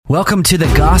Welcome to the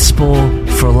Gospel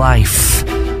for Life.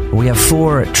 We have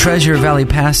 4 Treasure Valley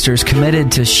pastors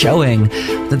committed to showing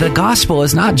that the gospel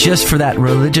is not just for that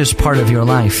religious part of your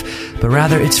life, but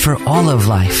rather it's for all of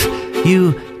life.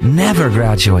 You never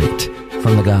graduate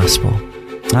from the gospel.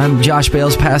 I'm Josh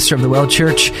Bales, pastor of the Well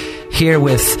Church, here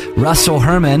with Russell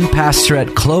Herman, pastor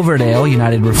at Cloverdale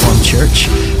United Reformed Church,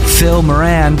 Phil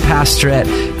Moran, pastor at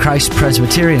Christ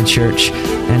Presbyterian Church,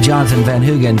 and Jonathan Van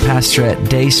Hoogen, pastor at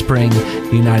Dayspring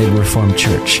United Reformed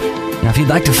Church. Now, if you'd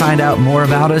like to find out more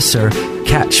about us or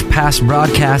catch past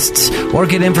broadcasts or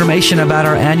get information about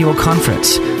our annual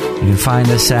conference, you can find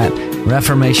us at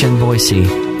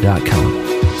reformationboise.com.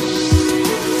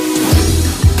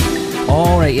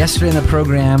 All right, yesterday in the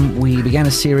program, we began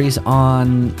a series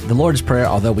on the Lord's Prayer,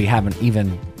 although we haven't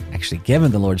even actually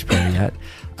given the Lord's Prayer yet.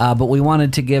 But we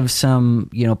wanted to give some,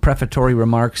 prefatory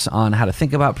remarks on how to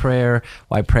think about prayer,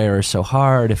 why prayer is so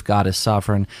hard, if God is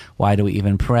sovereign, why do we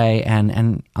even pray?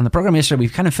 And on the program yesterday,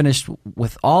 we've kind of finished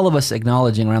with all of us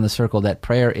acknowledging around the circle that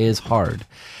prayer is hard.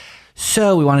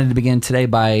 So we wanted to begin today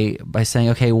by saying,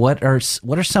 okay, what are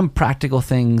some practical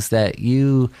things that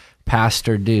you,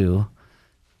 pastor, do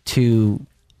to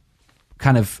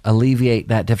kind of alleviate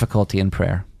that difficulty in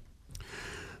prayer?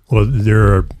 Well,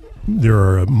 there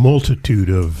are a multitude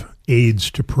of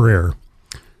aids to prayer,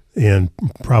 and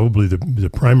probably the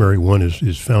primary one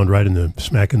is found right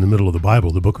smack in the middle of the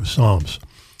Bible, the book of Psalms.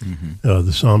 Mm-hmm.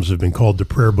 The Psalms have been called the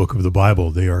prayer book of the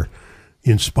Bible. They are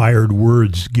inspired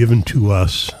words given to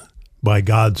us by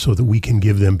God so that we can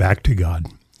give them back to God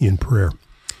in prayer.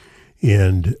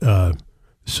 And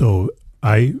so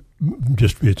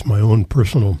it's my own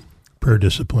personal prayer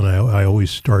discipline. I always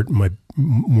start my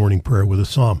morning prayer with a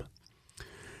psalm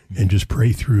and just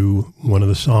pray through one of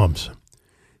the Psalms.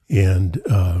 And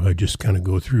I just kind of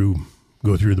go through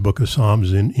the book of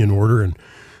Psalms in order, and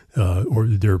or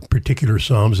there are particular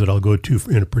Psalms that I'll go to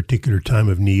in a particular time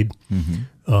of need. Mm-hmm.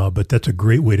 But that's a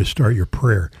great way to start your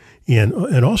prayer.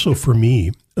 And also for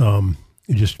me,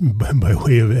 just by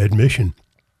way of admission,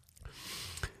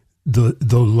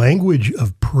 the language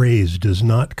of praise does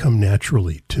not come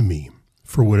naturally to me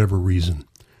for whatever reason.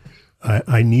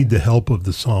 I need the help of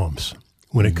the Psalms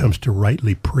when it comes to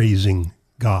rightly praising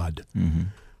God. Mm-hmm.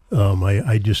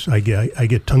 I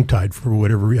get tongue tied for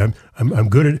whatever reason. I'm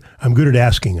good at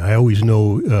asking. I always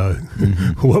know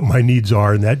what my needs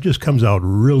are, and that just comes out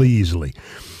really easily.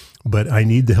 But I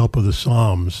need the help of the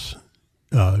Psalms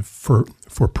for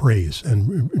praise,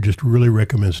 and just really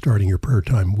recommend starting your prayer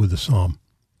time with a psalm.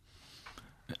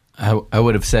 I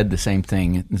would have said the same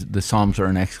thing. The Psalms are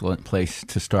an excellent place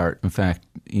to start. In fact,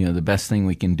 the best thing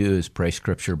we can do is pray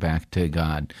Scripture back to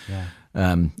God. Yeah.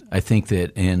 I think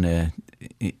that in a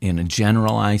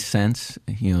generalized sense,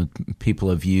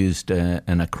 people have used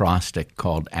an acrostic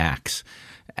called ACTS: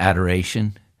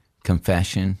 adoration,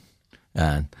 confession,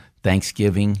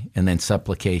 thanksgiving, and then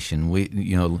supplication.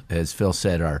 We, as Phil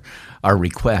said, our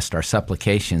request, our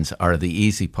supplications are the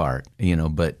easy part,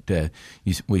 but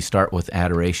we start with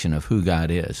adoration of who God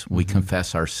is. We mm-hmm.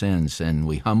 confess our sins and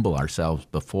we humble ourselves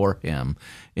before Him.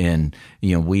 And,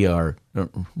 we are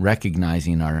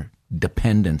recognizing our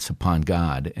dependence upon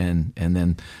God, and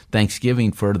then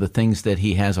thanksgiving for the things that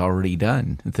He has already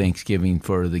done, thanksgiving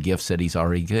for the gifts that He's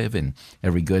already given.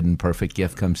 Every good and perfect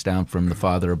gift comes down from the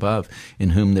Father above,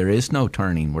 in whom there is no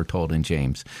turning, we're told in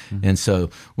James. Mm-hmm. And so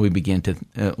we begin to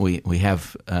we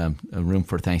have a room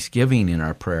for thanksgiving in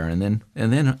our prayer, and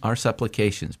then our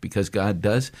supplications, because God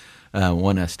does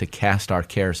want us to cast our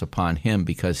cares upon Him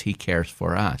because He cares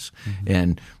for us. Mm-hmm.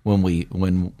 And when we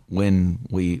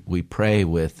pray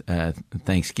with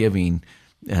thanksgiving,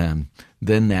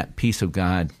 then that peace of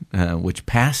God, which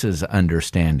passes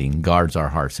understanding, guards our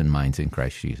hearts and minds in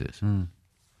Christ Jesus. Mm.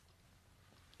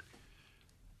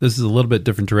 This is a little bit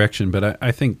different direction, but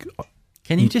I think...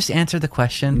 Can you just answer the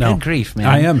question? No. Good grief, man.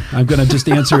 I am. I'm going to just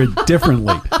answer it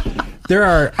differently. There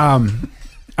are...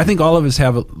 I think all of us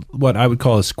have what I would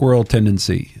call a squirrel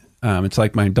tendency. It's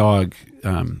like my dog.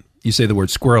 You say the word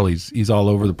squirrel, he's all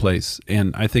over the place.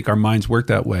 And I think our minds work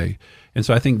that way. And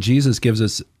so I think Jesus gives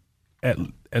us at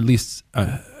least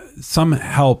some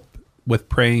help with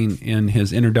praying in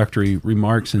His introductory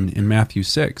remarks in Matthew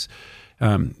 6,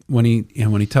 when he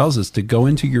tells us to go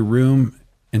into your room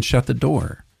and shut the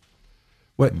door.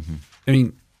 What mm-hmm. I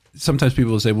mean, sometimes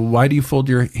people will say, well, why do you fold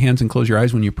your hands and close your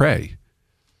eyes when you pray?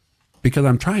 Because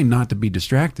I'm trying not to be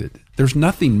distracted. There's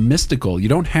nothing mystical. You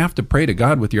don't have to pray to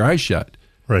God with your eyes shut.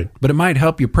 Right. But it might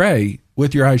help you pray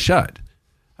with your eyes shut.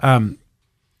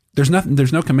 There's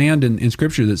no command in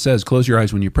Scripture that says close your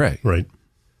eyes when you pray. Right.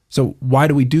 So why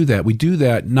do we do that? We do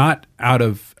that not out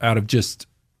of just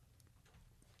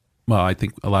well, I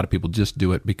think a lot of people just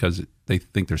do it because they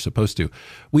think they're supposed to.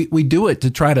 We do it to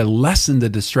try to lessen the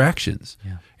distractions.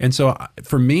 Yeah. And so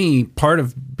for me, part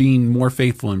of being more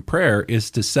faithful in prayer is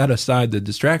to set aside the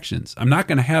distractions. I'm not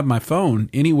going to have my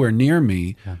phone anywhere near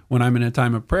me when I'm in a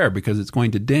time of prayer because it's going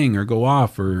to ding or go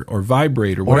off or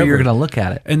vibrate or whatever. Or you're going to look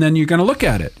at it. And then you're going to look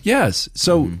at it. Yes.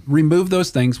 So remove those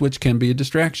things which can be a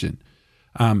distraction.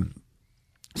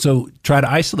 So try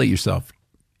to isolate yourself.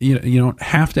 You don't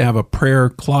have to have a prayer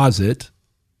closet,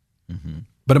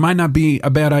 but it might not be a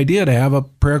bad idea to have a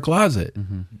prayer closet.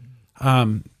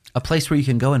 A place where you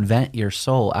can go and vent your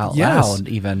soul out Yes. loud,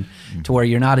 even to where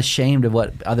you're not ashamed of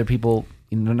what other people,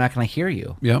 they're not going to hear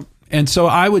you. Yep. And so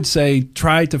I would say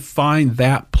try to find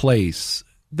that place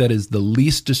that is the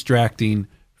least distracting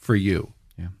for you.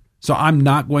 Yeah. So I'm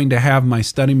not going to have my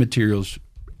study materials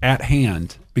at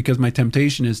hand because my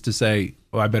temptation is to say,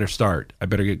 oh, I better start. I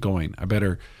better get going. I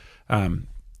better.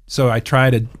 So I try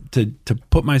to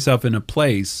put myself in a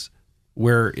place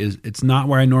where it's not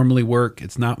where I normally work.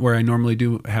 It's not where I normally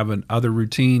do have an other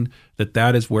routine.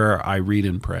 That is where I read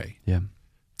and pray. Yeah.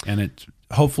 And it's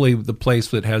hopefully the place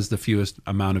that has the fewest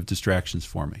amount of distractions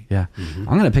for me. Yeah. I'm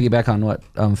going to piggyback on what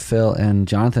Phil and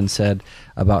Jonathan said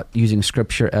about using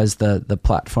Scripture as the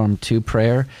platform to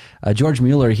prayer. George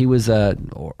Mueller, he was a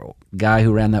guy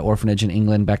who ran that orphanage in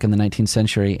England back in the 19th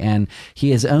century, and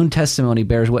his own testimony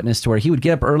bears witness to where he would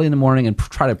get up early in the morning and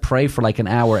try to pray for like an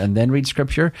hour and then read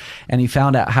Scripture, and he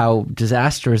found out how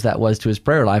disastrous that was to his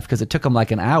prayer life because it took him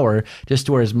like an hour just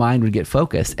to where his mind would get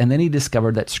focused, and then he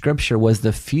discovered that Scripture was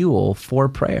the fuel for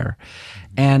prayer.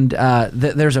 And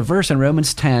there's a verse in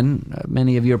Romans 10,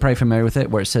 many of you are probably familiar with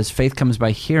it, where it says, faith comes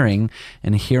by hearing,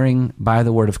 and hearing by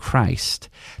the word of Christ.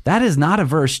 That is not a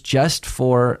verse just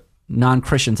for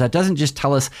non-Christians. That doesn't just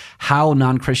tell us how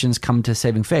non-Christians come to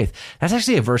saving faith. That's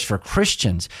actually a verse for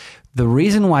Christians. The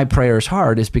reason why prayer is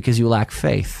hard is because you lack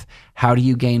faith. How do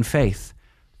you gain faith?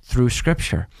 Through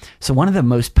Scripture. So one of the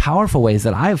most powerful ways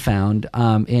that I've found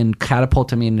in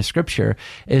catapulting me into Scripture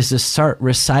is to start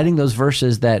reciting those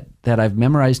verses that I've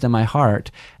memorized in my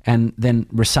heart, and then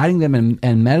reciting them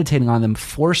and meditating on them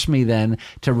force me then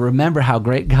to remember how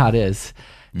great God is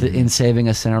in saving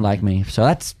a sinner like me. So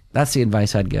that's the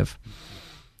advice I'd give.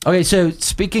 Okay, so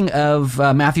speaking of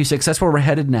Matthew 6, that's where we're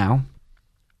headed now.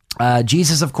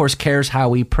 Jesus, of course, cares how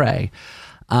we pray.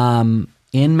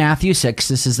 In Matthew 6,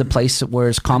 this is the place where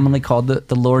it's commonly called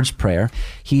the Lord's Prayer.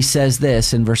 He says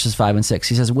this in verses 5 and 6.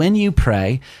 He says, when you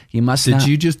pray, you must Did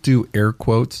you just do air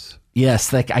quotes?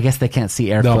 Yes, I guess they can't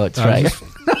see air No, quotes, I right? just-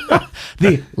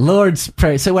 The Lord's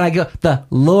Prayer. So when I go, the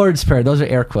Lord's Prayer, those are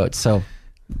air quotes. So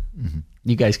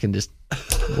you guys can just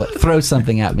throw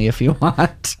something at me if you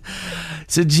want.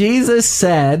 So Jesus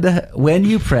said, when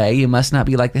you pray, you must not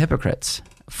be like the hypocrites,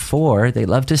 for they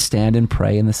love to stand and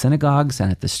pray in the synagogues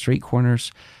and at the street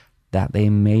corners, that they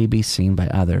may be seen by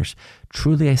others.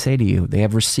 Truly I say to you, they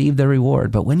have received their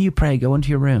reward. But when you pray, go into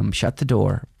your room, shut the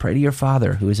door, pray to your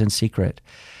Father who is in secret,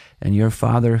 and your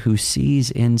Father who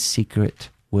sees in secret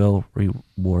will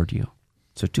reward you.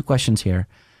 So 2 questions here.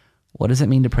 What does it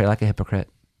mean to pray like a hypocrite?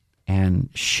 And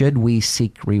should we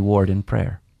seek reward in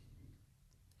prayer?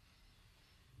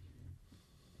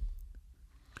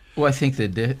 Well, I think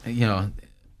that,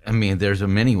 there's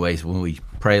many ways when we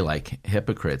pray like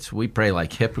hypocrites. We pray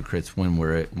like hypocrites when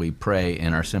we pray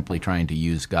and are simply trying to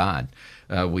use God.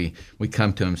 We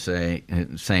come to Him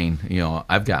saying,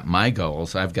 I've got my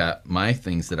goals, I've got my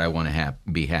things that I want to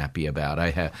be happy about.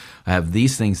 I have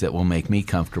these things that will make me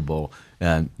comfortable.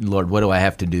 Lord, what do I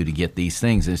have to do to get these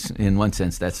things? In one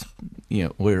sense, that's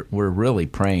we're really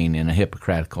praying in a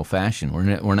hypocritical fashion.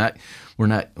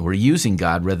 We're using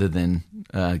God rather than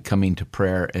coming to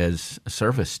prayer as a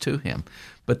service to Him.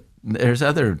 But there's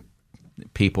other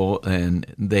people, and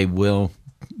they will,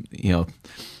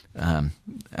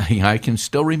 I can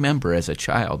still remember as a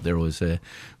child there was a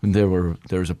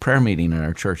prayer meeting in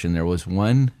our church, and there was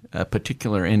one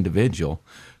particular individual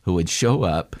who would show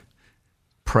up,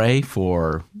 pray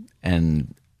for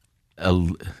an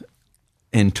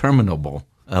interminable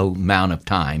amount of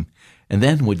time, and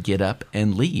then would get up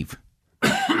and leave.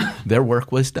 Their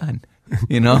work was done,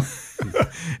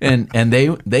 and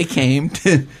they came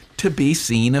to be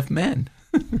seen of men.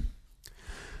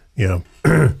 Yeah.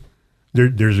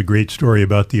 There's a great story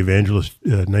about the evangelist,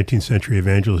 19th century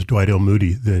evangelist Dwight L.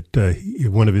 Moody, that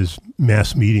one of his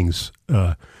mass meetings,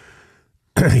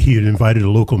 he had invited a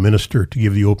local minister to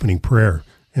give the opening prayer.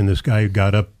 And this guy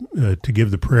got up to give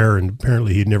the prayer, and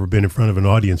apparently he'd never been in front of an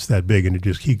audience that big, and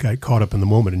he got caught up in the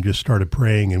moment and just started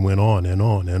praying and went on and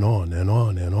on and on and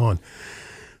on and on.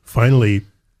 Finally,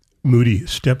 Moody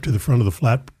stepped to the front of the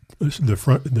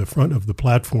the front of the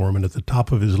platform, and at the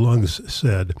top of his lungs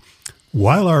said,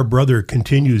 "While our brother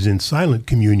continues in silent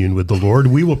communion with the Lord,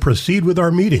 we will proceed with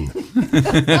our meeting."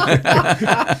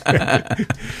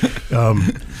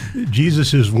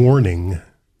 Jesus' warning,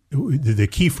 the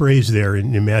key phrase there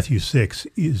in Matthew 6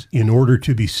 is "in order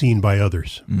to be seen by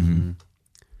others." Mm-hmm.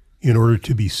 In order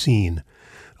to be seen.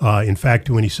 In fact,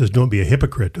 when he says "don't be a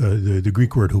hypocrite," the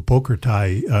Greek word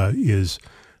hypocritai is,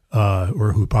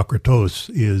 or hypokritos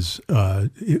is,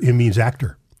 it means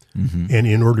actor. Mm-hmm. And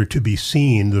in order to be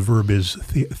seen, the verb is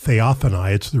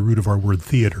theophanai. It's the root of our word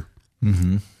theater.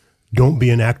 Mm-hmm. Don't be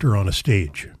an actor on a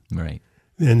stage. Right.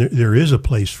 And there is a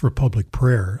place for public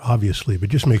prayer, obviously, but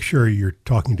just make sure you're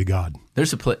talking to God.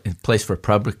 There's a place for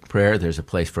public prayer. There's a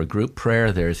place for group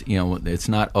prayer. There's, it's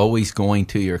not always going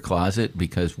to your closet,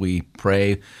 because we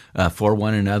pray for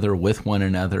one another, with one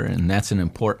another, and that's an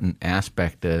important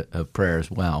aspect of prayer as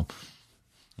well.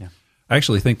 Yeah, I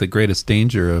actually think the greatest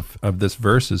danger of this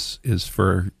verse is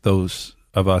for those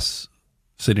of us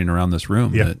sitting around this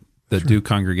room that do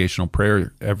congregational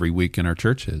prayer every week in our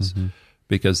churches. Mm-hmm.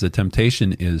 Because the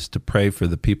temptation is to pray for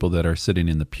the people that are sitting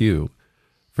in the pew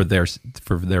for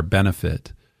their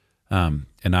benefit. And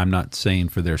I'm not saying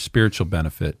for their spiritual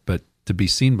benefit, but to be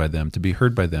seen by them, to be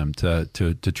heard by them, to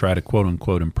try to quote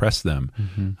unquote impress them.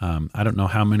 Mm-hmm. I don't know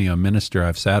how many a minister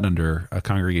I've sat under a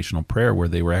congregational prayer where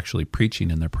they were actually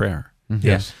preaching in their prayer. Mm-hmm.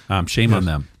 Yes. Shame on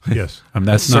them. Yes.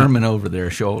 That's a sermon over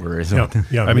their shoulder, isn't it?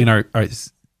 Yeah. I mean,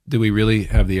 do we really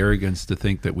have the arrogance to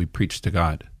think that we preach to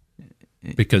God?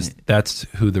 Because that's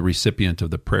who the recipient of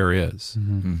the prayer is.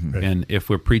 Mm-hmm. Mm-hmm. Right. And if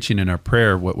we're preaching in our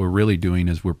prayer, what we're really doing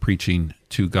is we're preaching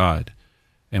to God.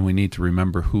 And we need to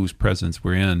remember whose presence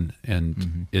we're in,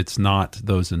 and it's not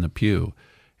those in the pew.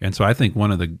 And so I think one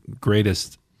of the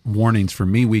greatest warnings for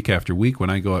me week after week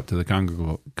when I go up to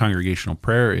the congregational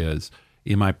prayer is,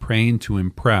 am I praying to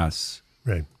impress,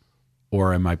 right,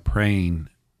 or am I praying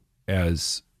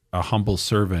as a humble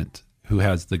servant who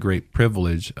has the great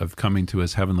privilege of coming to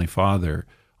his Heavenly Father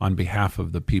on behalf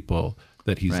of the people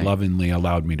that he's lovingly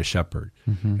allowed me to shepherd?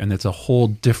 Mm-hmm. And it's a whole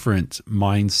different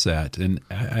mindset. And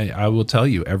I will tell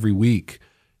you, every week,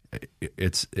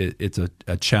 it's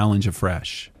a challenge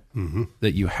afresh,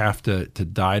 that you have to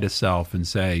die to self and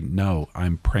say, no,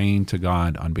 I'm praying to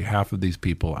God on behalf of these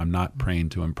people. I'm not praying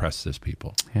to impress this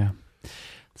people. Yeah.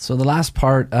 So the last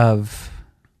part of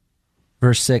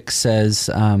verse 6 says,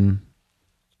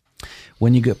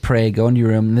 when you pray, go into your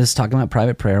room. And this is talking about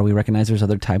private prayer. We recognize there's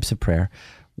other types of prayer.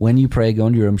 When you pray, go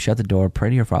into your room, shut the door, pray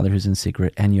to your Father who's in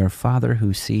secret, and your Father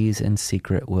who sees in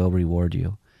secret will reward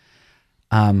you.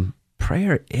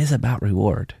 Prayer is about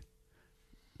reward.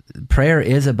 Prayer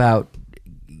is about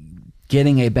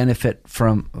getting a benefit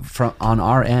from on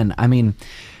our end. I mean,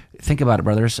 think about it,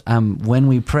 brothers. When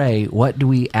we pray, what do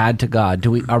we add to God?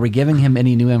 Are we giving him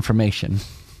any new information?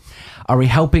 Are we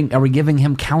giving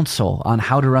him counsel on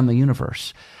how to run the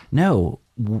universe? No,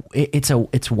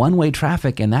 it's one-way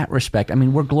traffic in that respect. I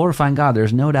mean, we're glorifying God.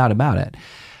 There's no doubt about it.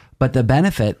 But the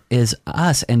benefit is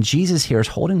us, and Jesus here is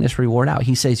holding this reward out.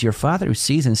 He says, your Father who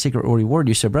sees in secret will reward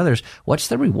you. So brothers, what's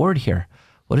the reward here?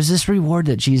 What is this reward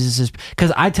that Jesus is?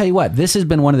 Because I tell you what, this has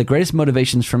been one of the greatest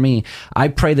motivations for me. I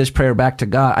pray this prayer back to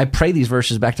God. I pray these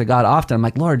verses back to God often. I'm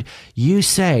like, Lord, you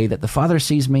say that the Father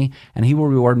sees me and he will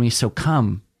reward me. So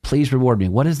come, please reward me.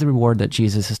 What is the reward that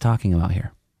Jesus is talking about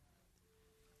here?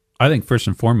 I think first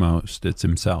and foremost, it's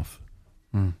himself.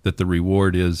 That the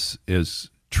reward is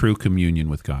true communion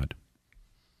with God.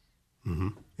 Mm-hmm.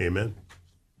 Amen.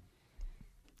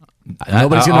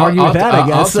 Nobody's going to argue with that, I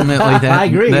guess. Ultimately, I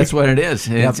agree. That's what it is.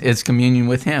 It's communion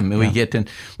with him. And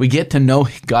we get to know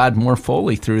God more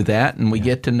fully through that, and we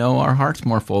get to know our hearts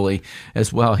more fully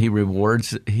as well. He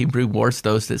rewards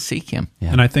those that seek him.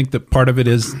 Yeah. And I think that part of it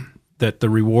is that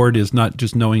the reward is not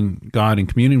just knowing God and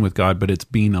communing with God, but it's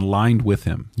being aligned with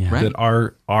him. Yeah. Right. That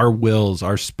our wills,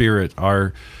 our spirit,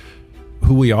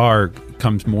 who we are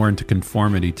comes more into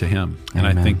conformity to him. And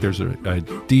Amen. I think there's a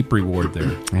deep reward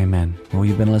there. Amen. Well,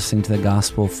 you've been listening to the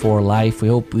Gospel for Life. We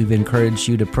hope we've encouraged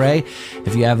you to pray.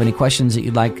 If you have any questions that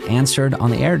you'd like answered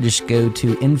on the air, just go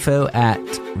to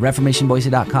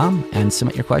info@reformationboise.com and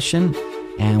submit your question,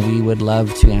 and we would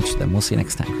love to answer them. We'll see you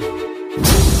next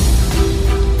time.